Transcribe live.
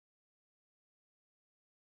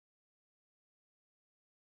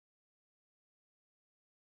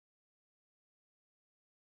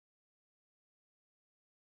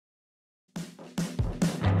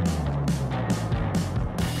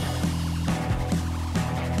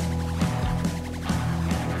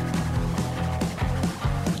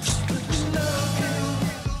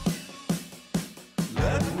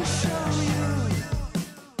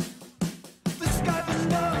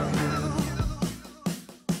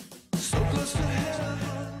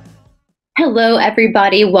Hello,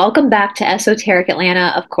 everybody. Welcome back to Esoteric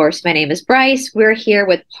Atlanta. Of course, my name is Bryce. We're here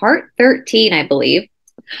with part 13, I believe,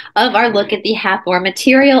 of our look at the Hathor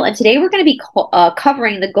material. And today we're going to be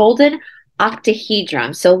covering the Golden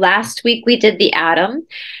Octahedron. So last week we did the atom,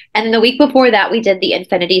 and then the week before that we did the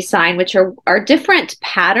infinity sign, which are different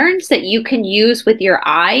patterns that you can use with your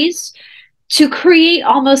eyes to create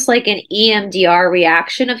almost like an EMDR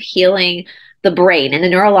reaction of healing the brain and the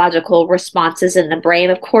neurological responses in the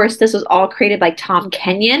brain. Of course, this was all created by Tom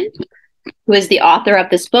Kenyon, who is the author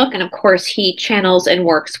of this book. And of course, he channels and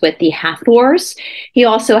works with the Hathors. He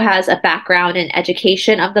also has a background in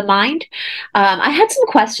education of the mind. I had some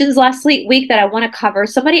questions last week that I want to cover.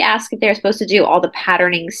 Somebody asked if they're supposed to do all the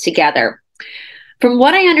patternings together. From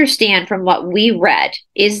what I understand from what we read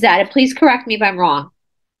is that, and please correct me if I'm wrong,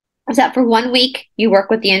 is that for 1 week you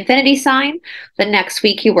work with the infinity sign, the next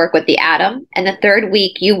week you work with the atom, and the third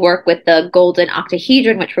week you work with the golden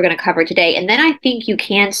octahedron, which we're going to cover today. And then I think you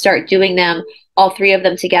can start doing them, all three of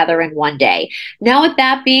them together in one day. Now, with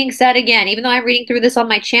that being said, again, even though I'm reading through this on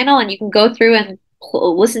my channel and you can go through and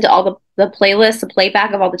listen to all the playlists, the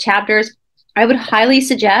playback of all the chapters, I would highly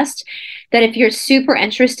suggest that if you're super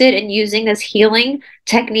interested in using this healing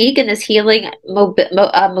technique and this healing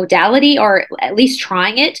modality, or at least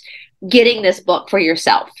trying it, getting this book for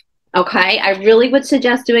yourself. Okay, I really would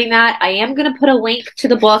suggest doing that. I am going to put a link to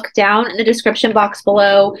the book down in the description box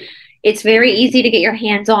below. It's very easy to get your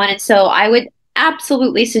hands on, and so I would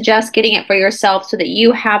absolutely suggest getting it for yourself so that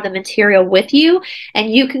you have the material with you and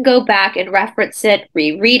you can go back and reference it,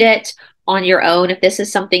 reread it on your own if this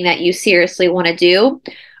is something that you seriously want to do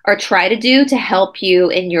or try to do to help you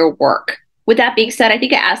in your work. With that being said, I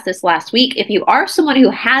think I asked this last week. If you are someone who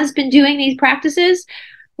has been doing these practices,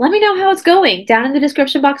 let me know how it's going down in the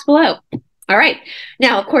description box below. All right.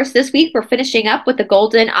 Now, of course, this week we're finishing up with the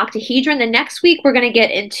Golden Octahedron. The next week we're going to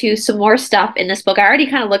get into some more stuff in this book. I already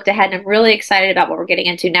kind of looked ahead and I'm really excited about what we're getting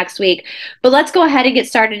into next week. But let's go ahead and get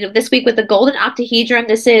started this week with the Golden Octahedron.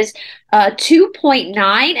 This is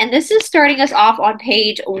 2.9, and this is starting us off on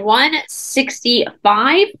page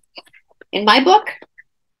 165 in my book,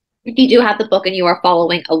 if you do have the book and you are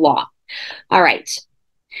following along. All right.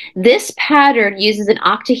 This pattern uses an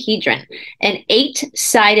octahedron, an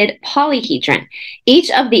 8-sided polyhedron. Each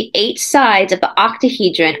of the 8 sides of the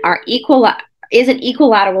octahedron is an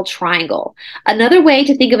equilateral triangle. Another way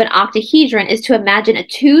to think of an octahedron is to imagine a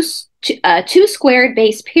two squared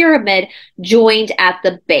base pyramid joined at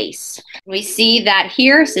the base. We see that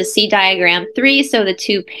here, so see diagram 3, so the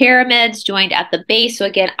 2 pyramids joined at the base. So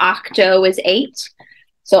again, octo is 8,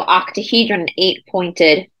 so octahedron,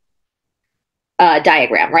 8-pointed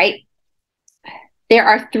diagram, right? There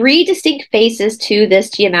are 3 distinct phases to this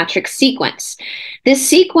geometric sequence. This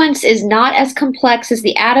sequence is not as complex as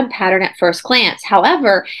the atom pattern at first glance.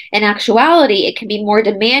 However, in actuality, it can be more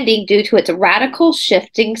demanding due to its radical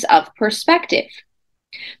shiftings of perspective.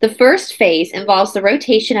 The first phase involves the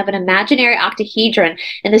rotation of an imaginary octahedron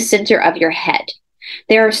in the center of your head.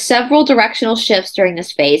 There are several directional shifts during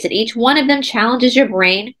this phase, and each one of them challenges your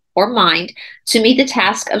brain or mind to meet the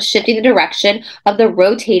task of shifting the direction of the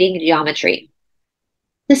rotating geometry.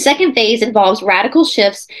 The second phase involves radical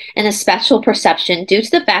shifts in the spatial perception due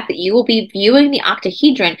to the fact that you will be viewing the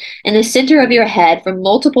octahedron in the center of your head from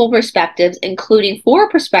multiple perspectives, including 4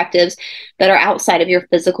 perspectives that are outside of your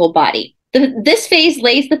physical body. This phase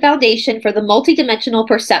lays the foundation for the multidimensional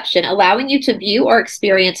perception, allowing you to view or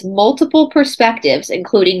experience multiple perspectives,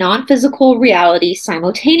 including non-physical reality,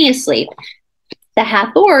 simultaneously. The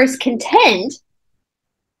Hathors contend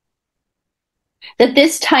that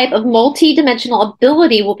this type of multi-dimensional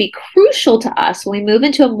ability will be crucial to us when we move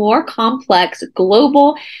into a more complex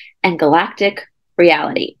global and galactic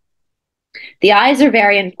reality. The eyes are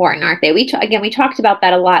very important, aren't they? We talked about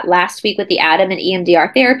that a lot last week with the atom and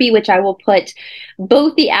EMDR therapy, which I will put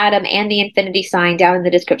both the atom and the infinity sign down in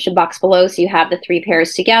the description box below so you have the 3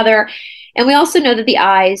 pairs together. And we also know that the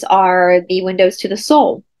eyes are the windows to the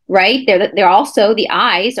soul. Right? They're also, the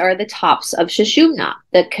eyes are the tops of Sushumna,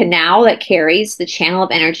 the canal that carries, the channel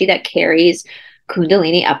of energy that carries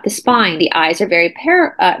Kundalini up the spine. The eyes are very,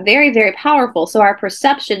 very powerful. So our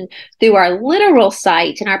perception through our literal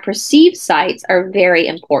sight and our perceived sights are very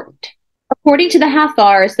important. According to the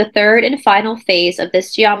Hathors, the third and final phase of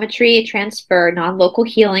this geometry transfer non-local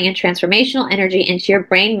healing and transformational energy into your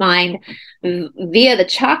brain-mind via the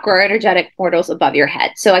chakra energetic portals above your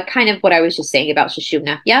head. So kind of what I was just saying about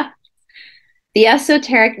Sushumna, yeah? The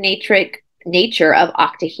esoteric nature of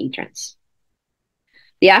octahedrons.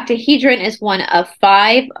 The octahedron is one of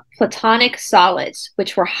 5 Platonic solids,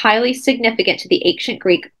 which were highly significant to the ancient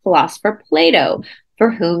Greek philosopher Plato,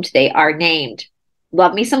 for whom they are named.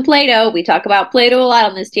 Love me some Plato. We talk about Plato a lot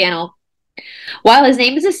on this channel. While his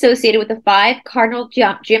name is associated with the five cardinal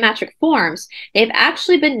geometric forms, they've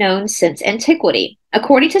actually been known since antiquity.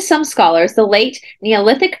 According to some scholars, the late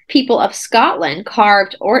Neolithic people of Scotland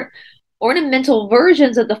carved ornamental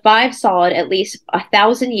versions of the five solid at least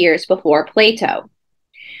 1,000 years before Plato.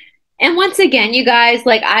 And once again, you guys,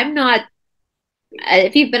 like, I'm not,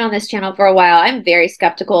 if you've been on this channel for a while, I'm very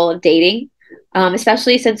skeptical of dating,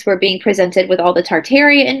 especially since we're being presented with all the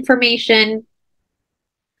Tartaria information.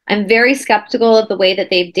 I'm very skeptical of the way that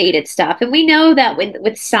they've dated stuff. And we know that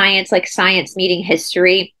with science, like science meeting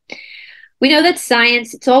history, we know that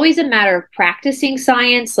science, it's always a matter of practicing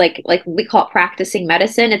science, like we call it practicing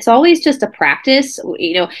medicine. It's always just a practice.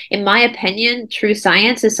 You know, in my opinion, true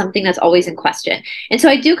science is something that's always in question. And so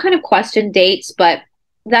I do kind of question dates, but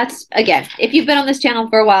that's, again, if you've been on this channel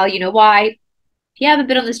for a while, you know why. If you haven't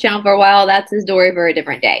been on this channel for a while, that's the story for a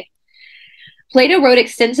different day. Plato wrote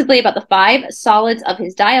extensively about the five solids of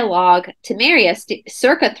his dialogue Timarius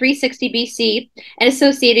circa 360 BC and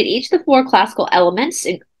associated each of the four classical elements,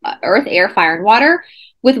 earth, air, fire, and water,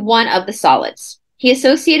 with one of the solids. He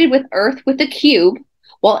associated with earth with the cube,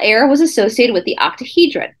 while air was associated with the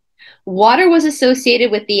octahedron. Water was associated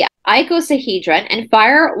with the icosahedron, and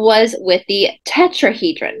fire was with the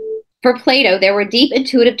tetrahedron. For Plato, there were deep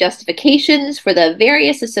intuitive justifications for the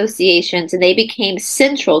various associations, and they became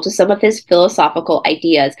central to some of his philosophical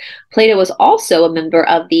ideas. Plato was also a member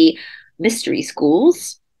of the mystery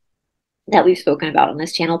schools that we've spoken about on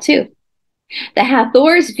this channel too. The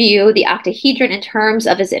Hathors view the octahedron in terms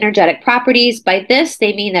of its energetic properties. By this,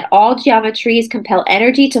 they mean that all geometries compel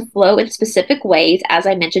energy to flow in specific ways, as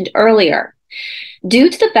I mentioned earlier. Due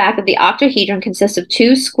to the fact that the octahedron consists of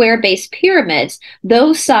two square-based pyramids,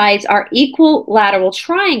 those sides are equilateral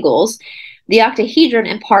triangles. The octahedron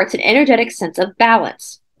imparts an energetic sense of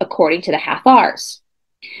balance, according to the Hathors.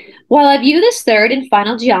 While I view this third and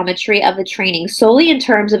final geometry of the training solely in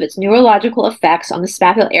terms of its neurological effects on the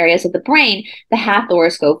spatial areas of the brain, the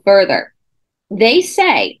Hathors go further. They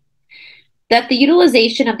say that the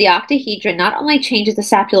utilization of the octahedron not only changes the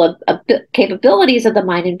spatial capabilities of the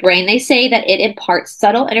mind and brain, they say that it imparts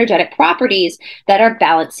subtle energetic properties that are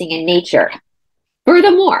balancing in nature.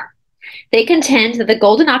 Furthermore, they contend that the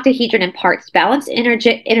golden octahedron imparts balanced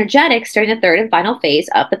energetics during the third and final phase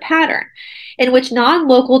of the pattern, in which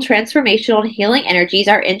non-local transformational and healing energies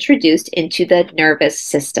are introduced into the nervous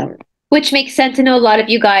system. Which makes sense. I know a lot of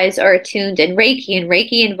you guys are attuned in Reiki, and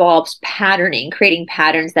Reiki involves patterning, creating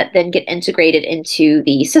patterns that then get integrated into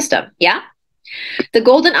the system. Yeah? The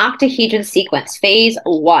golden octahedron sequence, phase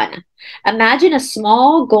 1. Imagine a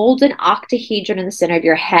small golden octahedron in the center of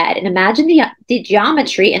your head, and imagine the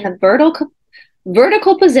geometry in the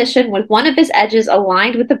vertical position with one of its edges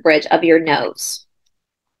aligned with the bridge of your nose.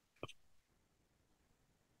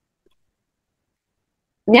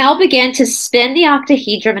 Now begin to spin the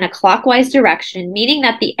octahedron in a clockwise direction, meaning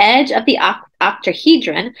that the edge of the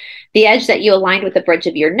octahedron, the edge that you aligned with the bridge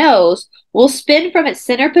of your nose, will spin from its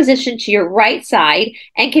center position to your right side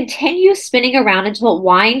and continue spinning around until it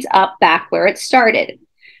winds up back where it started.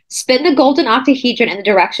 Spin the golden octahedron in the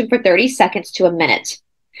direction for 30 seconds to a minute.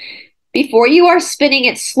 Before you are spinning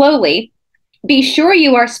it slowly, be sure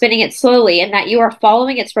you are spinning it slowly and that you are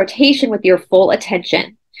following its rotation with your full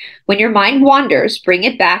attention. When your mind wanders, bring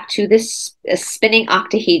it back to this spinning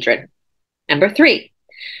octahedron. Number 3,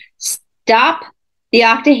 stop the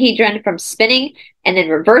octahedron from spinning and then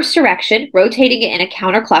reverse direction, rotating it in a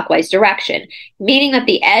counterclockwise direction, meaning that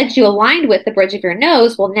the edge you aligned with the bridge of your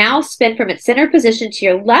nose will now spin from its center position to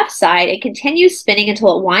your left side and continue spinning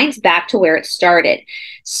until it winds back to where it started.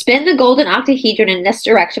 Spin the golden octahedron in this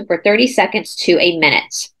direction for 30 seconds to a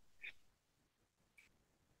minute.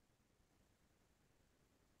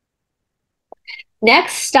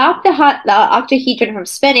 Next, stop the octahedron from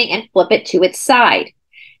spinning and flip it to its side.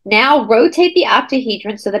 Now rotate the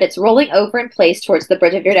octahedron so that it's rolling over in place towards the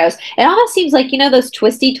bridge of your nose. It almost seems like, you know, those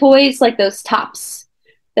twisty toys, like those tops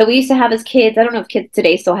that we used to have as kids. I don't know if kids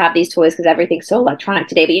today still have these toys because everything's so electronic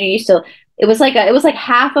today, but you know, it was like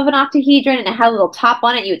half of an octahedron and it had a little top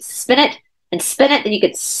on it. You would spin it, and you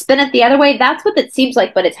could spin it the other way. That's what it seems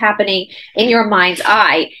like, but it's happening in your mind's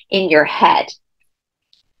eye, in your head.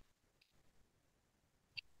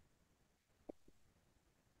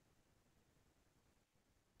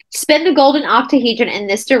 Spin the golden octahedron in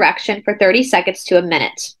this direction for 30 seconds to a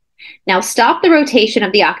minute. Now stop the rotation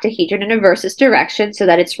of the octahedron and reverse its direction so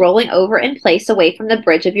that it's rolling over in place away from the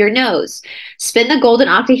bridge of your nose. Spin the golden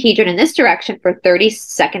octahedron in this direction for 30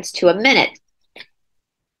 seconds to a minute.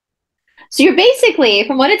 So you're basically,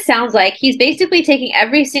 from what it sounds like, he's basically taking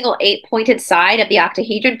every single 8-pointed side of the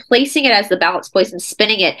octahedron, placing it as the balance point and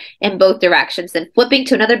spinning it in both directions, then flipping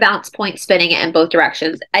to another balance point, spinning it in both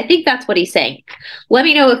directions. I think that's what he's saying. Let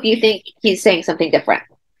me know if you think he's saying something different.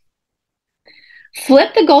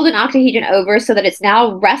 Flip the golden octahedron over so that it's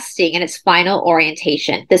now resting in its final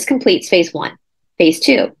orientation. This completes phase 1. Phase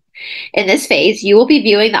 2. In this phase, you will be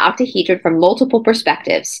viewing the octahedron from multiple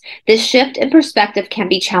perspectives. This shift in perspective can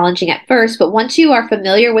be challenging at first, but once you are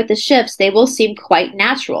familiar with the shifts, they will seem quite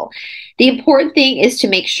natural. The important thing is to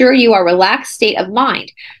make sure you are a relaxed state of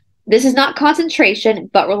mind. This is not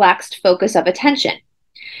concentration, but relaxed focus of attention.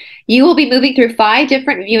 You will be moving through 5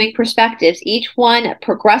 different viewing perspectives, each one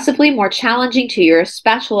progressively more challenging to your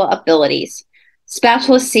spatial abilities.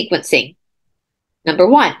 Spatial sequencing. Number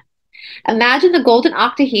 1. Imagine the golden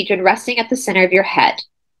octahedron resting at the center of your head.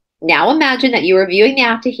 Now imagine that you are viewing the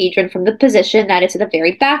octahedron from the position that is at the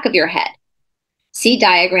very back of your head. See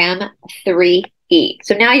diagram 3E.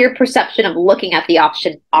 So now your perception of looking at the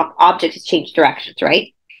object has changed directions,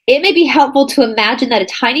 right? It may be helpful to imagine that a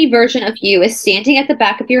tiny version of you is standing at the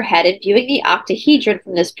back of your head and viewing the octahedron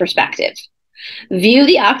from this perspective. View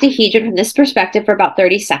the octahedron from this perspective for about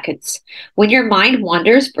 30 seconds. When your mind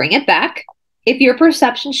wanders, bring it back. If your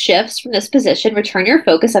perception shifts from this position, return your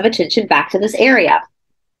focus of attention back to this area.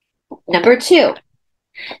 Number 2.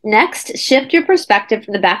 Next, shift your perspective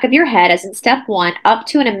from the back of your head, as in step 1, up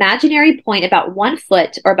to an imaginary point about 1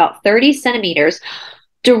 foot or about 30 centimeters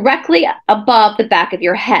directly above the back of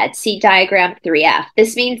your head. See diagram 3F.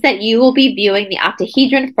 This means that you will be viewing the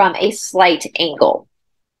octahedron from a slight angle.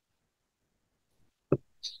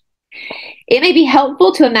 It may be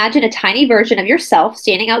helpful to imagine a tiny version of yourself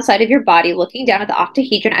standing outside of your body, looking down at the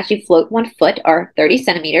octahedron as you float 1 foot or 30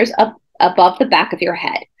 centimeters above the back of your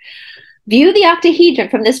head. View the octahedron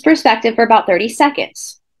from this perspective for about 30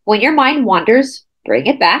 seconds. When your mind wanders, bring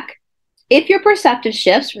it back. If your perceptive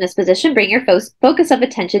shifts from this position, bring your focus of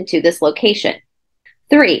attention to this location.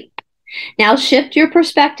 3. Now shift your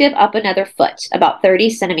perspective up another foot, about 30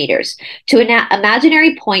 centimeters, to an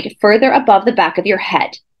imaginary point further above the back of your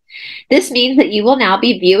head. This means that you will now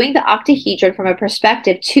be viewing the octahedron from a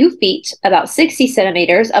perspective 2 feet, about 60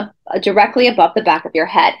 centimeters, directly above the back of your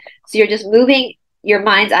head. So you're just moving your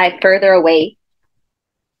mind's eye further away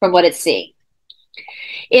from what it's seeing.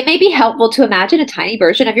 It may be helpful to imagine a tiny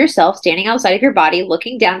version of yourself standing outside of your body,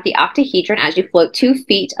 looking down at the octahedron as you float 2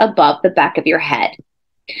 feet above the back of your head.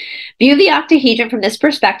 View the octahedron from this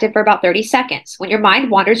perspective for about 30 seconds. When your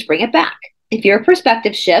mind wanders, bring it back. If your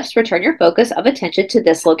perspective shifts, return your focus of attention to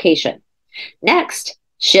this location. Next,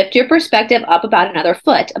 shift your perspective up about another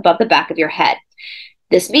foot above the back of your head.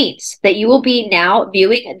 This means that you will be now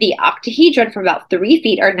viewing the octahedron from about 3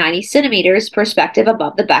 feet or 90 centimeters perspective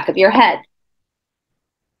above the back of your head.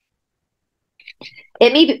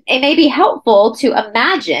 It may be helpful to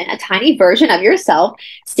imagine a tiny version of yourself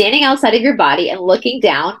standing outside of your body and looking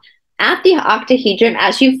down at the octahedron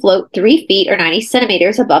as you float 3 feet or 90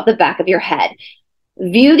 centimeters above the back of your head.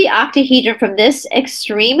 View the octahedron from this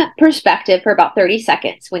extreme perspective for about 30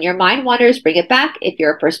 seconds. When your mind wanders, bring it back. If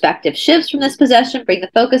your perspective shifts from this position, bring the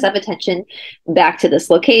focus of attention back to this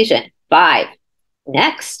location. 5.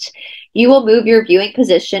 Next, you will move your viewing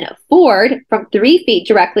position forward from 3 feet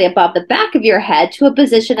directly above the back of your head to a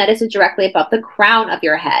position that is directly above the crown of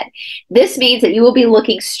your head. This means that you will be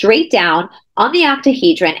looking straight down on the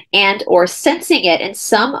octahedron and or sensing it in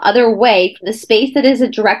some other way from the space that is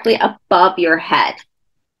directly above your head.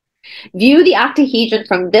 View the octahedron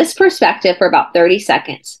from this perspective for about 30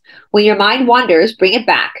 seconds. When your mind wanders, bring it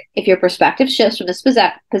back. If your perspective shifts from this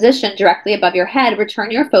position directly above your head,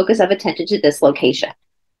 return your focus of attention to this location.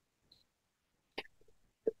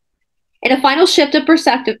 In a final shift of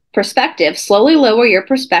perspective, slowly lower your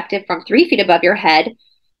perspective from 3 feet above your head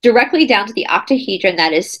directly down to the octahedron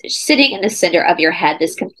that is sitting in the center of your head.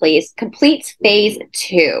 This completes phase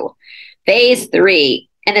 2. Phase 3.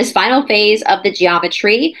 In this final phase of the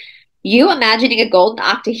geometry, you imagining a golden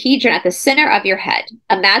octahedron at the center of your head.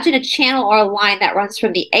 Imagine a channel or a line that runs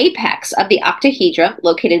from the apex of the octahedron,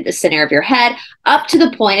 located at the center of your head, up to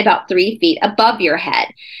the point about 3 feet above your head.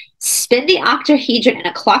 Spin the octahedron in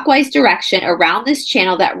a clockwise direction around this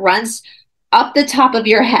channel that runs up the top of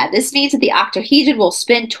your head. This means that the octahedron will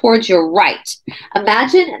spin towards your right.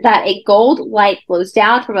 Imagine that a gold light flows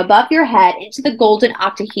down from above your head into the golden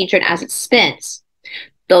octahedron as it spins.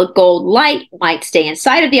 The gold light might stay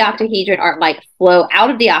inside of the octahedron, or it might flow out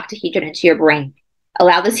of the octahedron into your brain.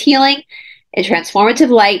 Allow this healing and transformative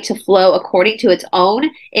light to flow according to its own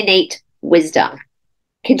innate wisdom.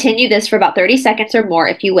 Continue this for about 30 seconds or more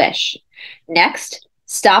if you wish. Next,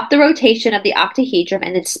 Stop the rotation of the octahedron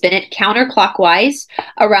and then spin it counterclockwise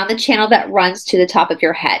around the channel that runs to the top of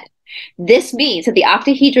your head. This means that the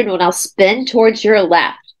octahedron will now spin towards your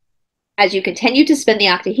left. As you continue to spin the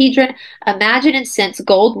octahedron, imagine and sense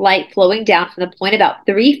gold light flowing down from the point about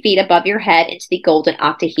 3 feet above your head into the golden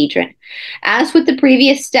octahedron. As with the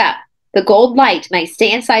previous step, the gold light might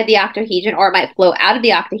stay inside the octahedron or it might flow out of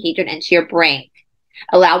the octahedron into your brain.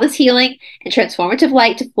 Allow this healing and transformative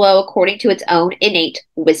light to flow according to its own innate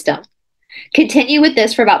wisdom. Continue with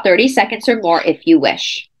this for about 30 seconds or more if you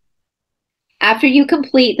wish. After you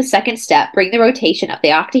complete the second step, bring the rotation of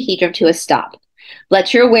the octahedron to a stop.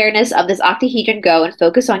 Let your awareness of this octahedron go and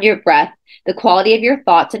focus on your breath, the quality of your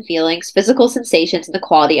thoughts and feelings, physical sensations, and the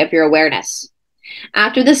quality of your awareness.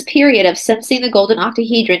 After this period of sensing the golden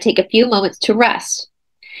octahedron, take a few moments to rest.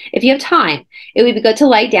 If you have time, it would be good to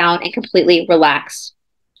lie down and completely relax.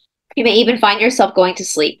 You may even find yourself going to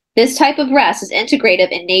sleep. This type of rest is integrative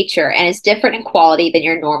in nature and is different in quality than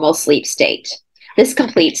your normal sleep state. This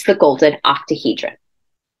completes the golden octahedron.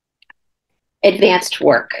 Advanced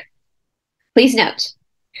work. Please note,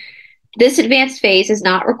 this advanced phase is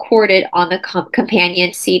not recorded on the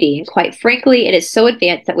companion CD, and quite frankly, it is so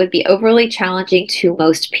advanced that would be overly challenging to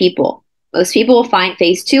most people. Most people will find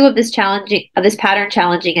phase 2 of this pattern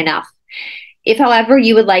challenging enough. If, however,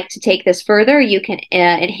 you would like to take this further, you can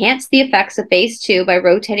enhance the effects of phase 2 by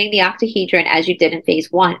rotating the octahedron as you did in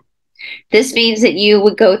phase 1. This means that you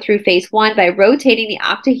would go through phase 1 by rotating the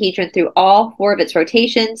octahedron through all 4 of its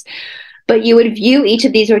rotations, but you would view each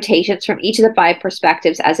of these rotations from each of the 5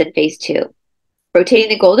 perspectives as in phase 2. Rotating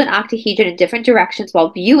the golden octahedron in different directions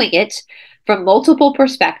while viewing it from multiple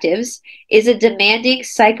perspectives is a demanding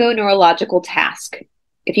psychoneurological task.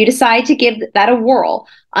 If you decide to give that a whirl,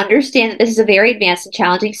 understand that this is a very advanced and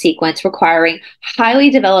challenging sequence requiring highly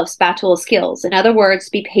developed spatula skills. In other words,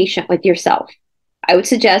 be patient with yourself. I would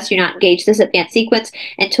suggest you not engage this advanced sequence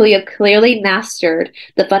until you have clearly mastered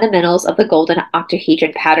the fundamentals of the golden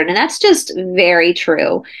octahedron pattern. And that's just very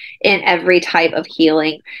true in every type of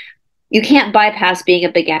healing. You can't bypass being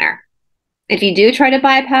a beginner. If you do try to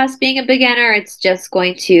bypass being a beginner, it's just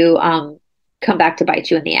going to come back to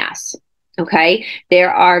bite you in the ass. Okay,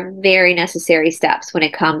 there are very necessary steps when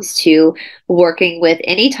it comes to working with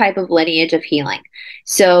any type of lineage of healing.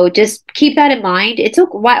 So just keep that in mind. It's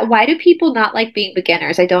why do people not like being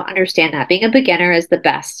beginners? I don't understand that. Being a beginner is the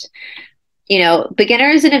best. You know,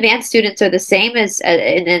 beginners and advanced students are the same as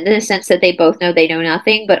in the sense that they both know they know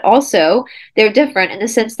nothing, but also they're different in the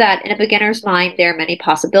sense that in a beginner's mind there are many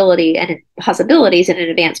possibilities, and in an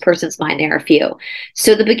advanced person's mind there are few.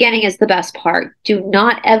 So the beginning is the best part.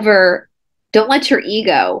 Don't let your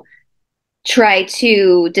ego try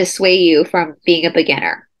to dissuade you from being a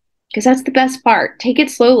beginner, because that's the best part. Take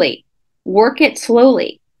it slowly. Work it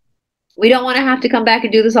slowly. We don't want to have to come back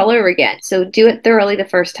and do this all over again. So do it thoroughly the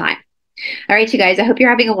first time. All right, you guys, I hope you're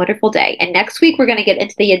having a wonderful day. And next week, we're going to get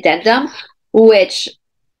into the addendum, which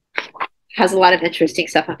has a lot of interesting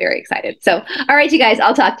stuff. I'm very excited. So, all right, you guys,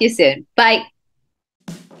 I'll talk to you soon. Bye.